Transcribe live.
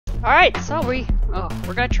Alright, so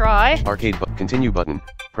we're gonna try. Arcade continue button.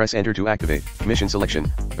 Press enter to activate. Mission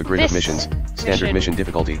selection. A grid of missions. Standard mission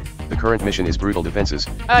difficulty. The current mission is brutal defenses.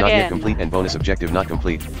 Not yet complete and bonus objective not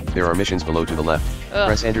complete. There are missions below to the left.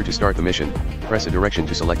 Press enter to start the mission. Press a direction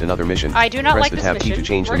to select another mission. I do not like this mission. Press the tab key to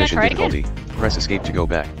change the mission difficulty. Press escape to go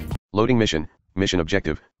back. Loading mission. Mission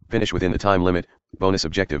objective. Finish within the time limit. Bonus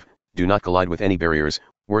objective. Do not collide with any barriers.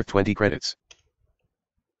 Worth 20 credits.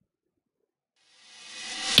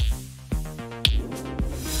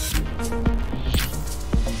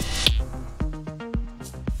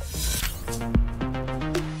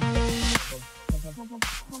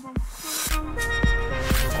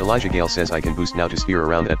 Elijah Gale says I can boost now to steer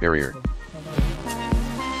around that barrier.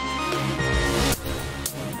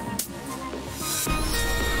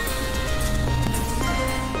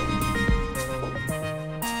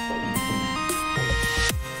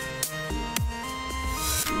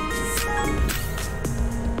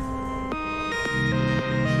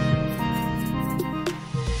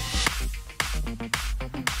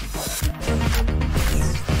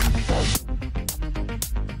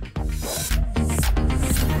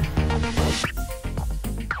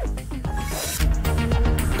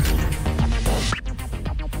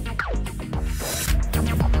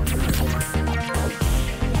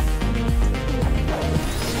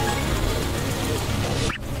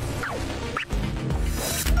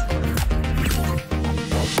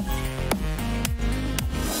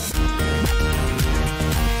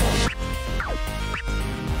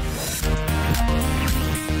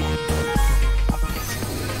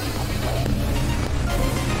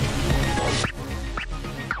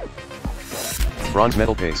 Bronze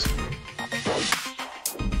medal pace.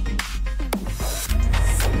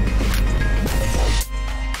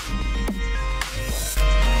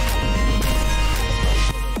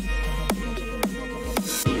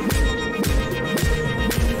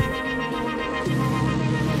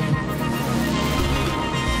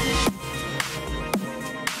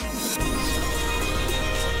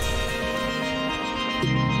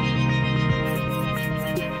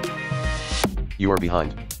 You are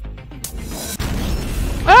behind.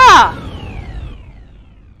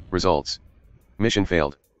 Results. Mission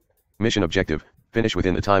failed. Mission objective. Finish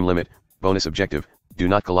within the time limit. Bonus objective. Do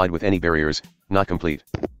not collide with any barriers. Not complete.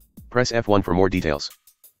 Press F1 for more details.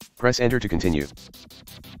 Press enter to continue.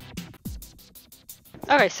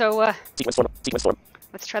 Okay, so Sequence form.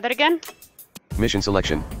 Let's try that again. Mission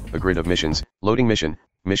selection. A grid of missions. Loading mission.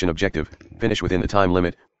 Mission objective. Finish within the time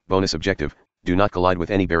limit. Bonus objective. Do not collide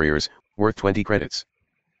with any barriers. Worth 20 credits.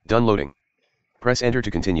 Done loading. Press enter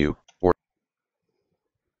to continue, or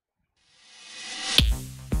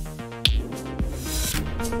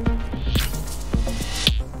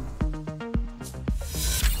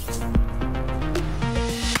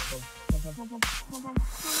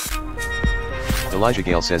Elijah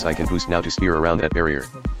Gale says I can boost now to steer around that barrier.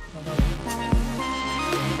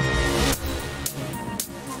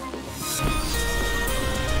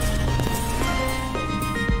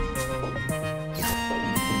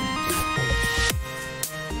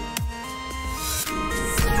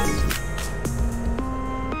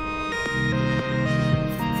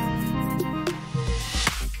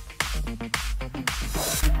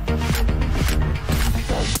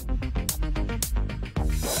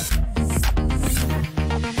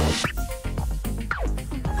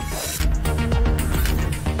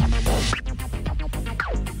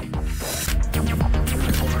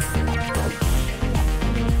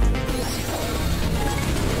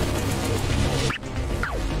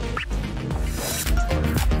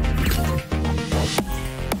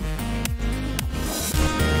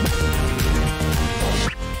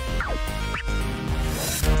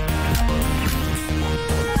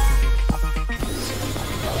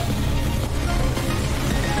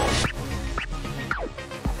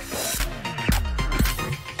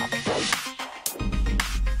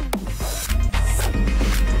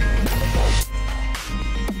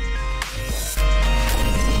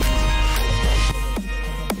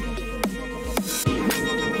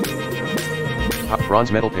 Bronze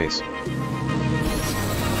medal pace.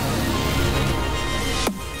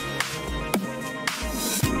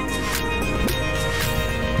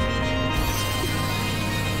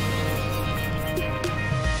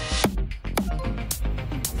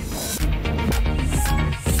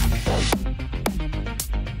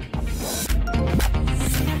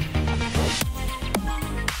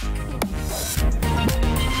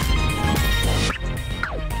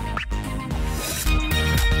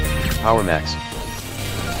 Power max.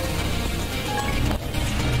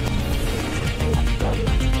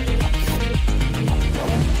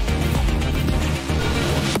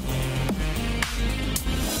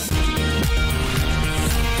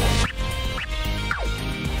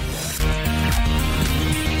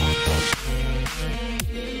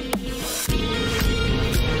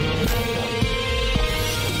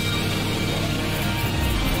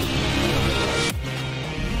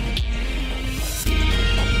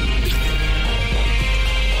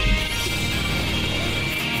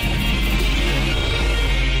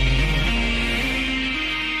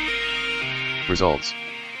 Results.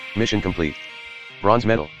 Mission complete. Bronze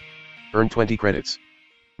medal. Earn 20 credits.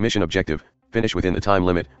 Mission objective, finish within the time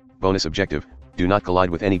limit. Bonus objective, do not collide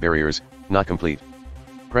with any barriers, not complete.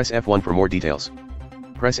 Press F1 for more details.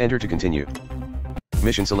 Press enter to continue.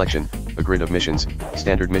 Mission selection, a grid of missions,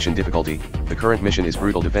 standard mission difficulty. The current mission is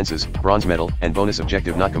brutal defenses, bronze medal, and bonus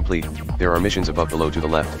objective not complete. There are missions above below to the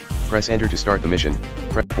left. Press enter to start the mission.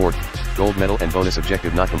 Press 4, gold medal and bonus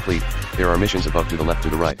objective not complete. There are missions above to the left to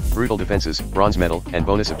the right. Brutal defenses, bronze medal, and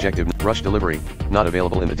bonus objective. Rush delivery, not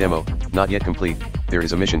available in the demo, not yet complete. There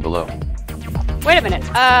is a mission below. Wait a minute,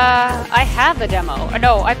 I have the demo.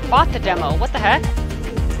 No, I bought the demo. What the heck?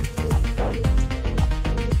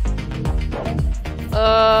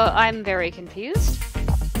 I'm very confused.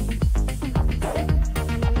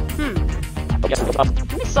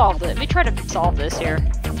 Let me solve it. Let me try to solve this here.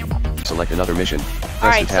 Select another mission. Press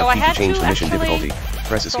Alright, the so I tab key had to change to the mission actually, difficulty.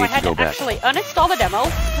 Press so I escape had to go to back. actually uninstall the demo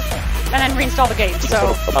and then reinstall the game.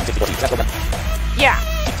 So yeah.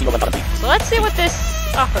 So let's see what this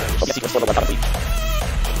offers.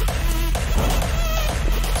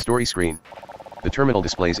 Story screen. The terminal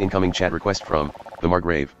displays incoming chat request from the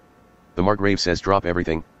Margrave. The Margrave says, drop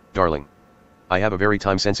everything, darling. I have a very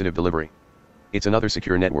time-sensitive delivery. It's another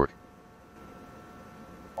secure network.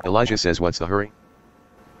 Elijah says, what's the hurry?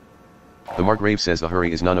 The Margrave says, the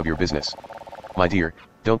hurry is none of your business. My dear,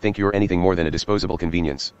 don't think you're anything more than a disposable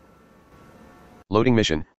convenience. Loading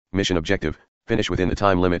mission, mission objective, finish within the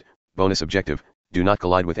time limit. Bonus objective, do not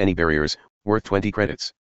collide with any barriers, worth 20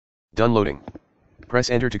 credits. Done loading. Press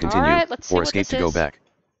enter to continue, Alright, let's see or what escape this to go is. back.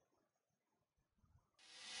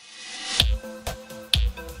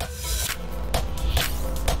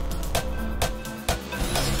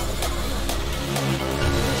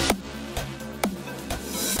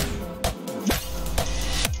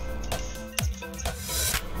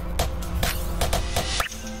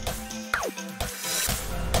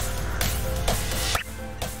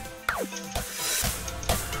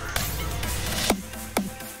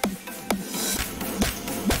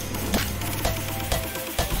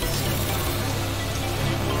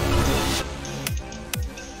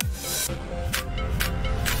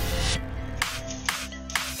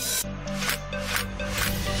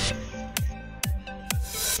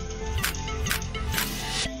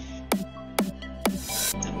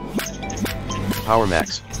 Power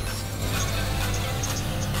Max.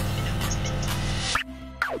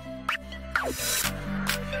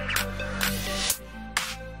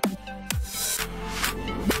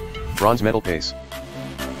 Bronze medal pace.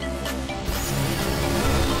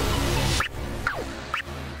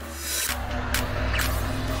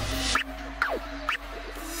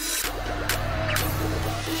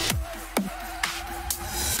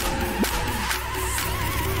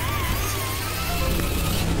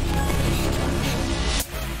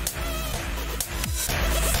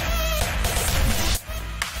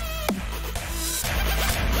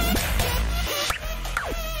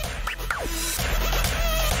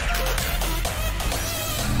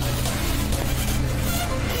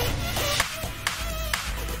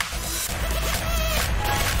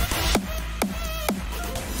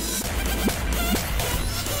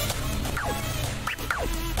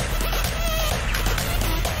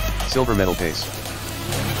 Silver medal pace.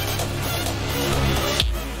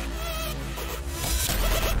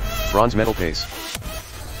 Bronze medal pace.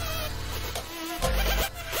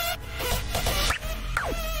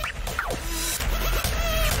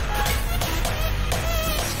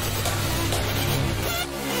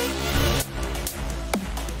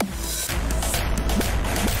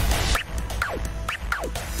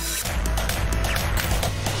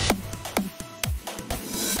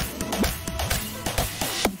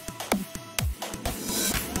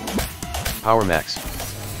 Power Max.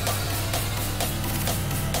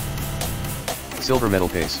 Silver medal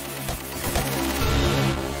pace.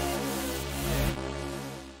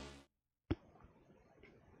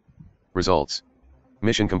 Results.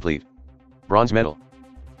 Mission complete. Bronze medal.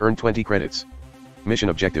 Earn 20 credits. Mission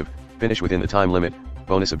objective, finish within the time limit.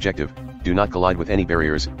 Bonus objective, do not collide with any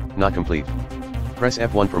barriers, not complete. Press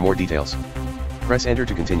F1 for more details. Press enter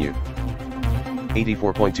to continue.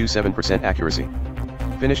 84.27% accuracy.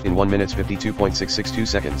 Finished in 1 minute 52.662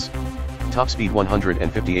 seconds. Top speed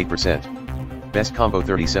 158%. Best combo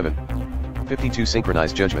 37. 52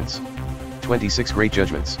 synchronized judgments. 26 great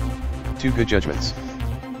judgments. 2 good judgments.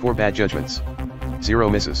 4 bad judgments.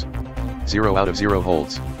 0 misses. 0 out of 0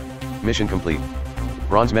 holds. Mission complete.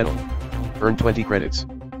 Bronze medal. Earn 20 credits.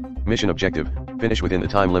 Mission objective, finish within the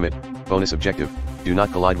time limit. Bonus objective, do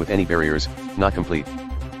not collide with any barriers, not complete.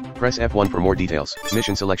 Press F1 for more details.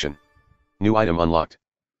 Mission selection. New item unlocked.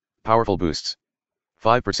 Powerful boosts.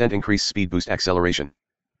 5% increase speed boost acceleration.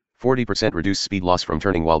 40% reduce speed loss from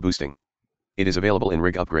turning while boosting. It is available in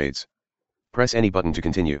rig upgrades. Press any button to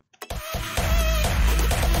continue.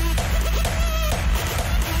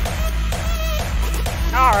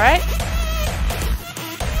 Alright.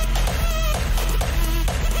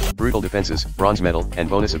 Brutal defenses, bronze medal, and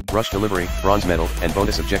bonus of rush delivery, bronze medal, and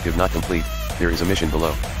bonus objective not complete. There is a mission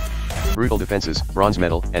below. Brutal defenses, bronze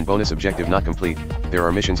medal, and bonus objective not complete. There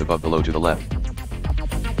are missions above below to the left.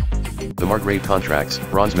 The Margrave contracts,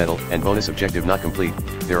 bronze medal, and bonus objective not complete.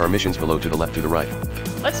 There are missions below to the left to the right.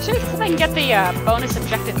 Let's see if I can get the bonus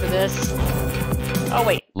objective for this. Oh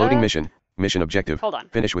wait. Loading mission. Mission objective. Hold on.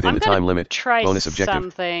 Finish within the time limit. Try bonus objective.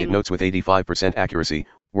 Something. It notes with 85% accuracy,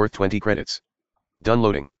 worth 20 credits. Done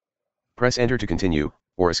loading. Press enter to continue,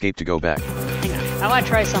 or escape to go back. Hang on. I want to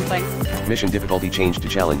try something. Mission difficulty changed to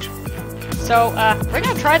challenge. So, we're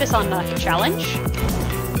gonna try this on challenge.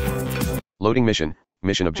 Loading mission.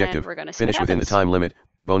 Mission objective. Finish within the time limit.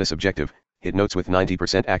 Bonus objective. Hit notes with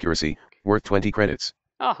 90% accuracy, worth 20 credits.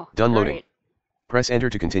 Oh, done great. Loading. Press enter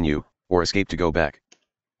to continue, or escape to go back.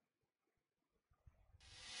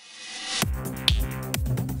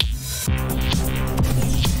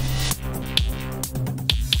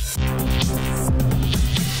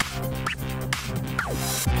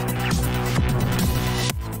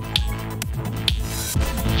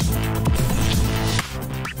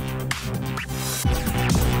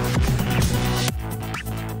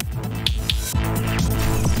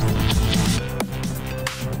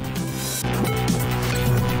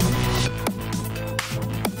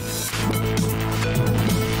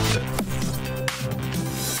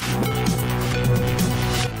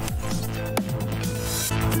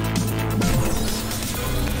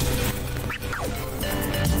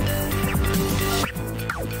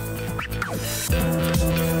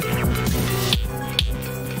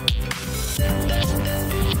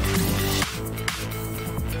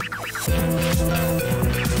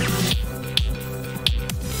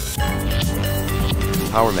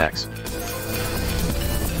 Power Max.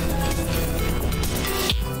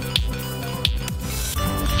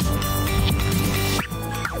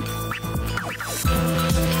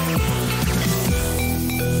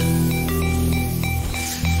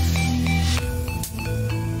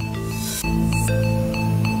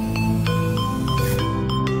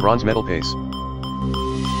 Bronze medal pace.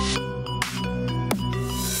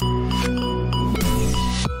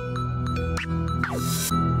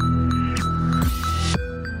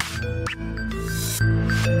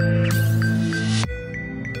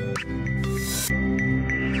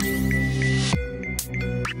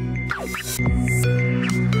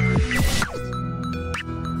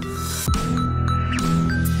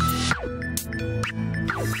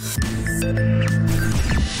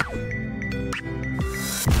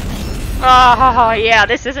 Oh, yeah,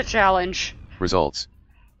 this is a challenge. Results.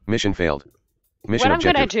 Mission failed. Mission what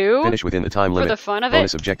objective. I'm gonna do, finish within the time limit. For the fun of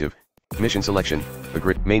bonus it. Objective. Mission selection. The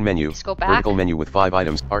grid. Main menu. Just go back. Vertical menu with 5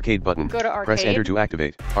 items. Arcade button. Go to arcade. Press enter to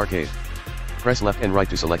activate. Arcade. Press left and right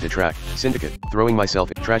to select a track. Syndicate. Throwing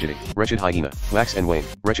myself. Tragedy. Wretched Hyena. Wax and Wane.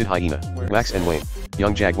 Wretched Hyena. Wax and Wane.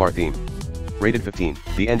 Young Jaguar theme. Rated 15.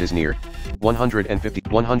 The end is near. 150.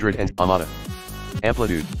 100 and Amada.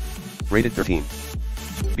 Amplitude. Rated 13.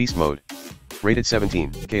 Beast mode. Rated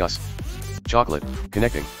 17. Chaos. Chocolate.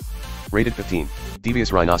 Connecting. Rated 15.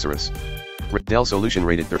 Devious Rhinoceros. Dell Solution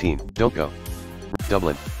rated 13. Don't go.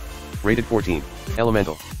 Dublin. Rated 14.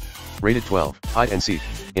 Elemental. Rated 12. Hide and Seek.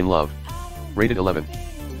 In Love. Rated 11.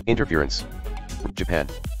 Interference. Japan.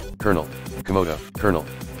 Colonel. Komodo. Colonel.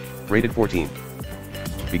 Rated 14.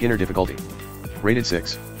 Beginner difficulty. Rated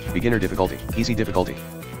 6. Beginner difficulty. Easy difficulty.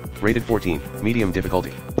 Rated 14. Medium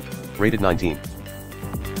difficulty. Rated 19.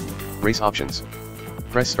 Race options.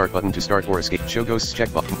 Press start button to start or escape. Show ghosts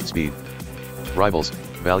checkbox. Speed. Rivals.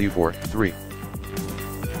 Value 4, 3.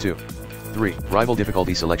 2. 3. Rival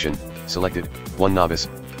difficulty selection. Selected. 1 novice.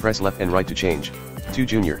 Press left and right to change. 2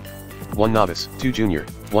 junior. 1 novice. 2 junior.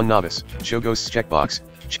 1 novice. Show ghosts checkbox.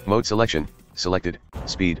 Mode selection. Selected.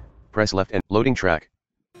 Speed. Press left and loading track.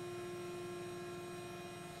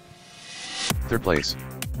 3rd place.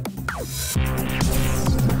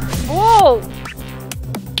 Whoa!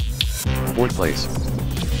 4th place.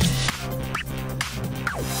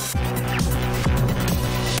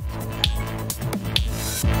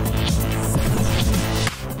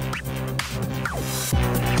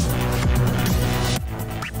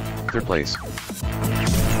 3rd place.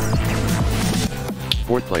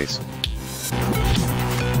 4th place.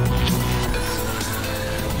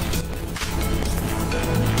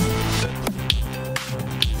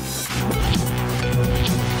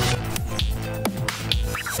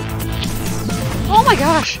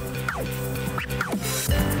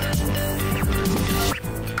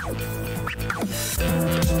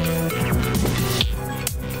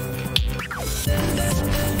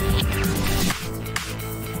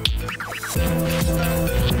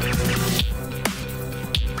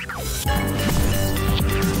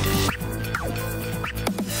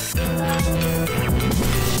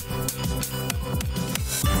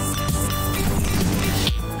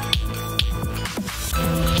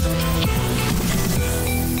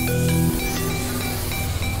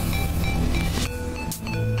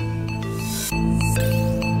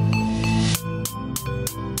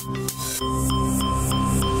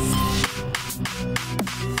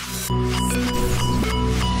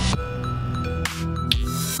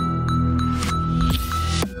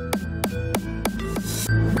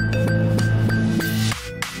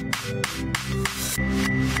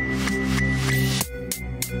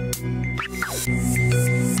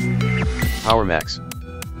 Power Max.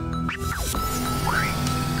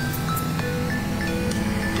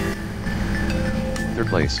 Third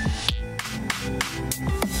place.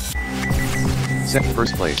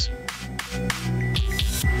 First place.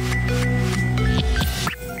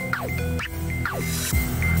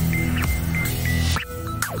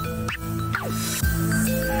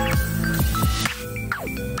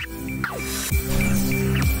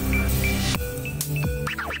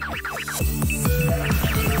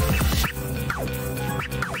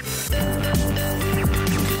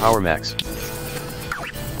 Power Max.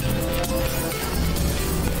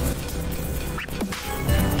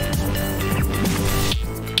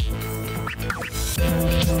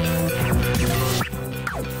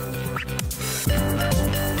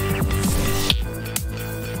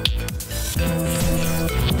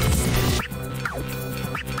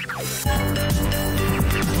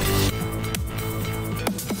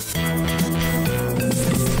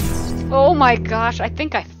 Oh my gosh, I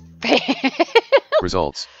think I failed.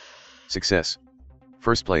 Results. Success.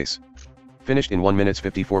 First place. Finished in 1 minute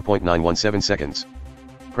 54.917 seconds.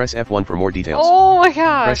 Press F1 for more details. Oh my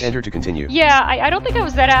gosh. Press enter to continue. Yeah, I don't think I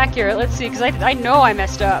was that accurate. Let's see, because I know I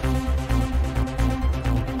messed up.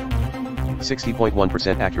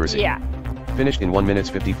 60.1% accuracy. Yeah. Finished in 1 minute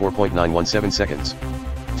 54.917 seconds.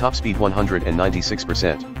 Top speed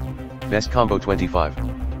 196%. Best combo 25.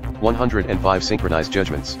 105 synchronized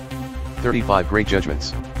judgments. 35 great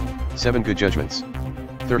judgments. 7 good judgments.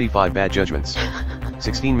 35 bad judgments.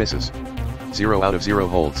 16 misses. 0 out of 0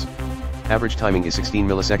 holds. Average timing is 16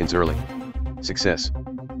 milliseconds early. Success.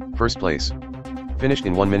 First place. Finished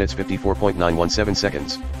in 1 minute 54.917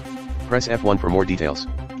 seconds. Press F1 for more details.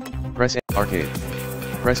 Press Arcade.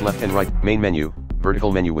 Press left and right. Main menu.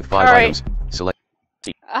 Vertical menu with 5 items. Select.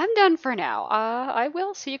 I'm done for now. I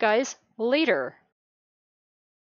will see you guys later.